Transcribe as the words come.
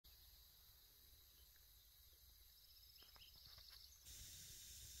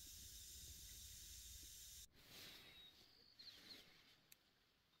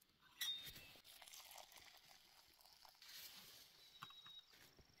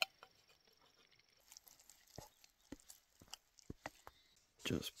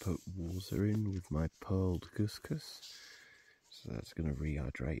Just put water in with my pearled couscous, so that's going to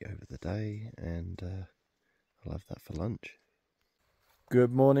rehydrate over the day, and I'll have that for lunch.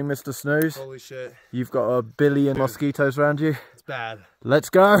 Good morning, Mr. Snooze. Holy shit. You've got a billion mosquitoes around you. It's bad.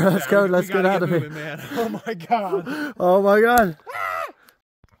 Let's go, let's go, let's get out of here. Man. Oh my god. Oh my god.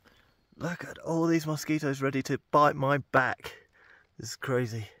 Look at all these mosquitoes ready to bite my back. This is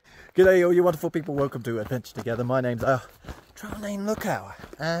crazy. G'day all you wonderful people, welcome to Adventure Together. My name's Travelling Lookout,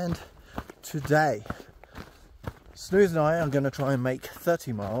 and today Snooze and I are going to try and make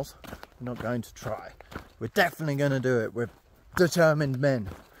 30 miles. We're not going to try. We're definitely going to do it. We're determined men.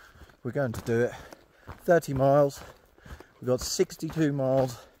 We're going to do it. 30 miles. We've got 62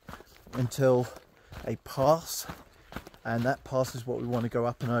 miles until a pass, and that pass is what we want to go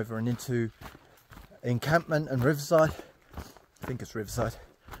up and over and into encampment and Riverside. I think it's Riverside.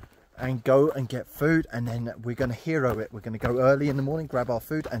 And go and get food, and then we're going to hero it. We're going to go early in the morning, grab our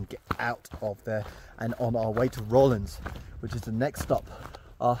food and get out of there, and on our way to Rollins, which is the next stop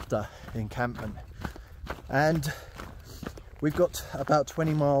after encampment. And we've got about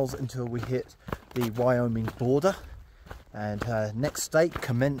 20 miles until we hit the Wyoming border, and next state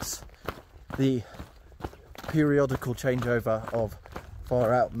commence the periodical changeover of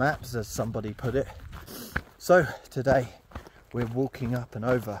far out maps, as somebody put it. So today we're walking up and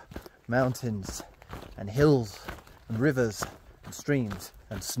over mountains and hills and rivers and streams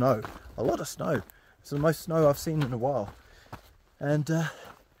and snow. A lot of snow. It's the most snow I've seen in a while. And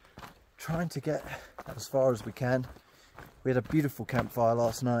trying to get as far as we can. We had a beautiful campfire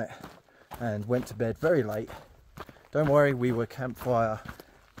last night and went to bed very late. Don't worry, we were campfire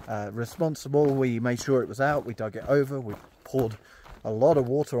responsible. We made sure it was out. We dug it over. We poured a lot of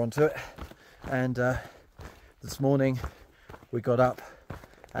water onto it. And this morning we got up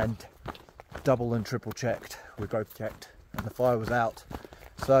and double and triple checked. We both checked and the fire was out.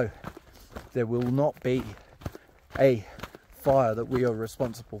 So there will not be a fire that we are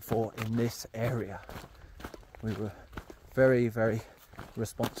responsible for in this area. We were very, very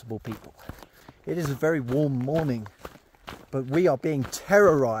responsible people. It is a very warm morning, but we are being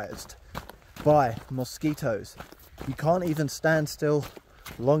terrorized by mosquitoes. You can't even stand still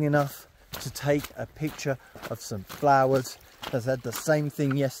long enough to take a picture of some flowers. I had the same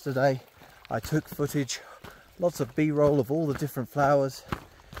thing yesterday. I took footage, lots of B-roll of all the different flowers,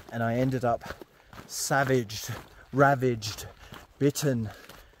 and I ended up savaged, ravaged, bitten,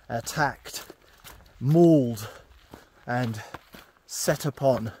 attacked, mauled, and set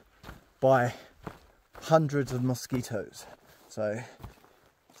upon by hundreds of mosquitoes. So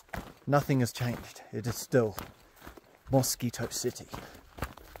nothing has changed. It is still Mosquito City.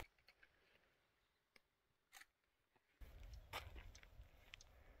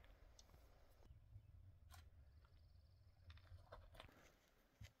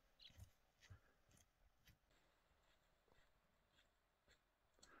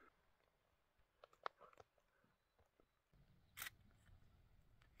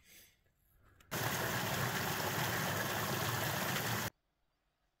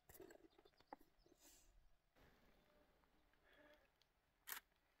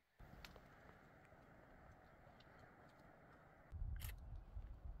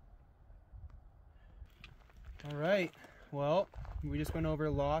 Alright, well, we just went over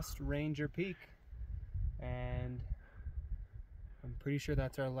Lost Ranger Peak, and I'm pretty sure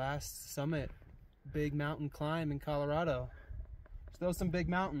that's our last summit, big mountain climb in Colorado. Still some big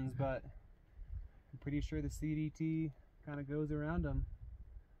mountains, but I'm pretty sure the CDT kind of goes around them.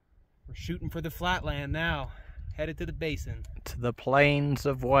 We're shooting for the flatland now, headed to the basin. To the plains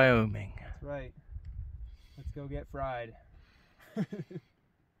of Wyoming. That's right. Let's go get fried.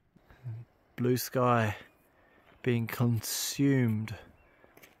 Blue sky being consumed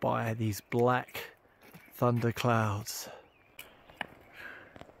by these black thunder clouds.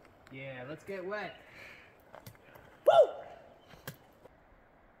 Yeah, let's get wet. Woo!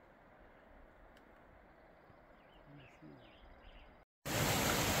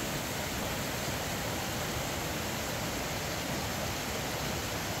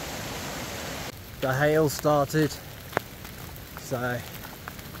 The hail started, so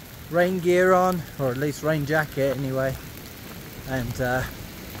rain gear on, or at least rain jacket anyway, and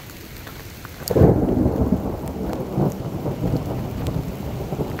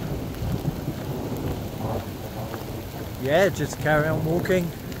yeah, just carry on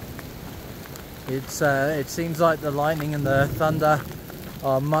walking. It seems like the lightning and the thunder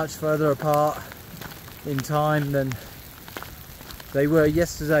are much further apart in time than they were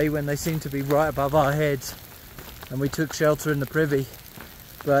yesterday, when they seemed to be right above our heads and we took shelter in the privy.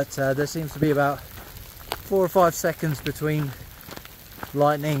 But there seems to be about 4 or 5 seconds between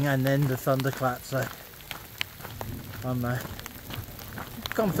lightning and then the thunderclap, so I'm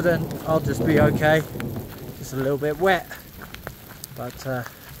confident I'll just be okay. Just a little bit wet, but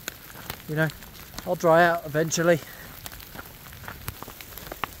you know, I'll dry out eventually.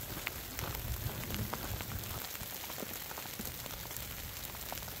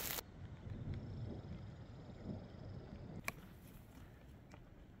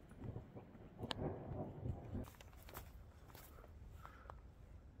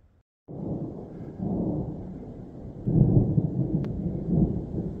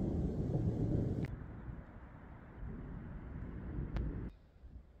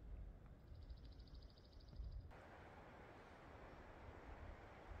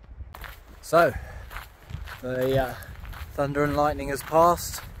 So, the thunder and lightning has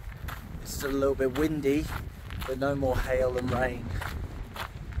passed. It's still a little bit windy, but no more hail and rain.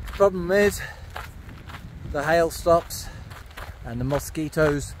 The problem is, the hail stops and the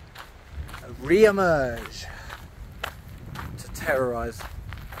mosquitoes re-emerge to terrorize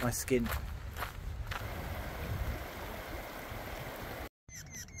my skin.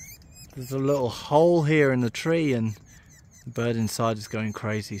 There's a little hole here in the tree and the bird inside is going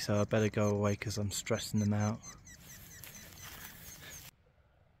crazy, so I better go away because I'm stressing them out.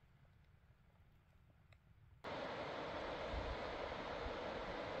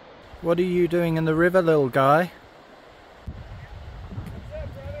 What are you doing in the river, little guy? What's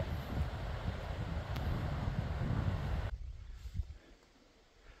up, brother?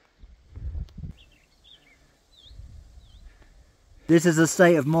 This is a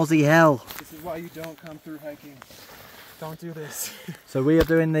state of mozzie hell. This is why you don't come through hiking. Don't do this. So we are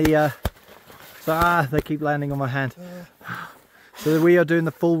doing the they keep landing on my hand. So we are doing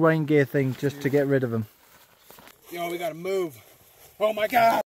the full rain gear thing just to get rid of them. Yo, we gotta move. Oh my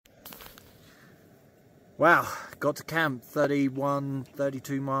god! Wow, got to camp 31,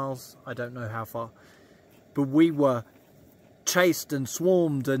 32 miles, I don't know how far. But we were chased and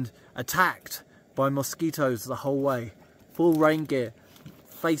swarmed and attacked by mosquitoes the whole way. Full rain gear,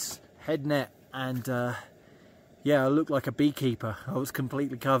 face, head net, and yeah, I looked like a beekeeper. I was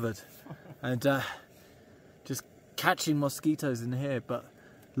completely covered. And just catching mosquitoes in here, but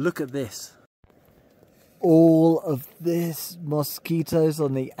look at this. All of this mosquitoes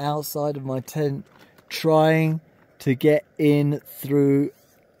on the outside of my tent trying to get in through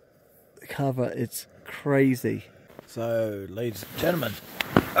the cover. It's crazy. So, ladies and gentlemen,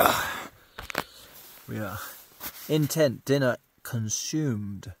 we are in tent, dinner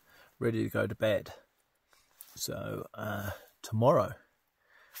consumed, ready to go to bed. So tomorrow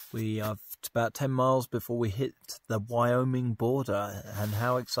we have about 10 miles before we hit the Wyoming border, and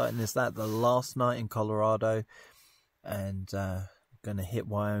how exciting is that? The last night in Colorado, and going to hit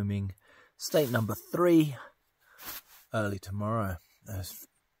Wyoming, state number 3, early tomorrow. There's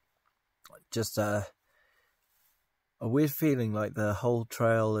just a weird feeling like the whole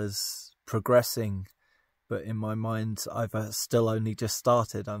trail is progressing, but in my mind I've still only just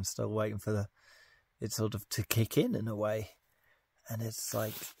started. I'm still waiting for it sort of to kick in a way, and it's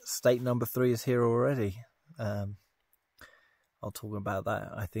like state number 3 is here already. I'll talk about that,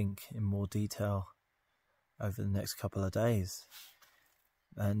 I think, in more detail over the next couple of days.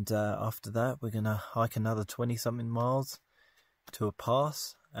 And after that, we're going to hike another 20-something miles to a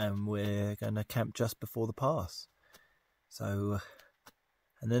pass, and we're going to camp just before the pass. So,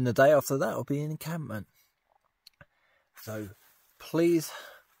 and then the day after that will be an encampment. So, please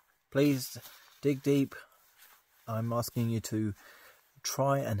dig deep. I'm asking you to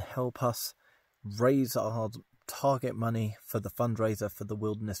try and help us raise our target money for the fundraiser for the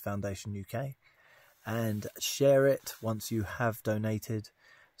Widerness Foundation UK, and share it once you have donated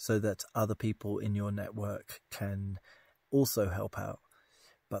so that other people in your network can also help out.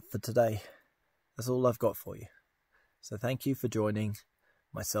 But for today, that's all I've got for you. So thank you for joining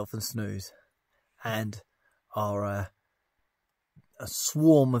myself and Snooze and our a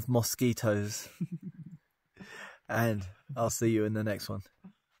swarm of mosquitoes. And I'll see you in the next one.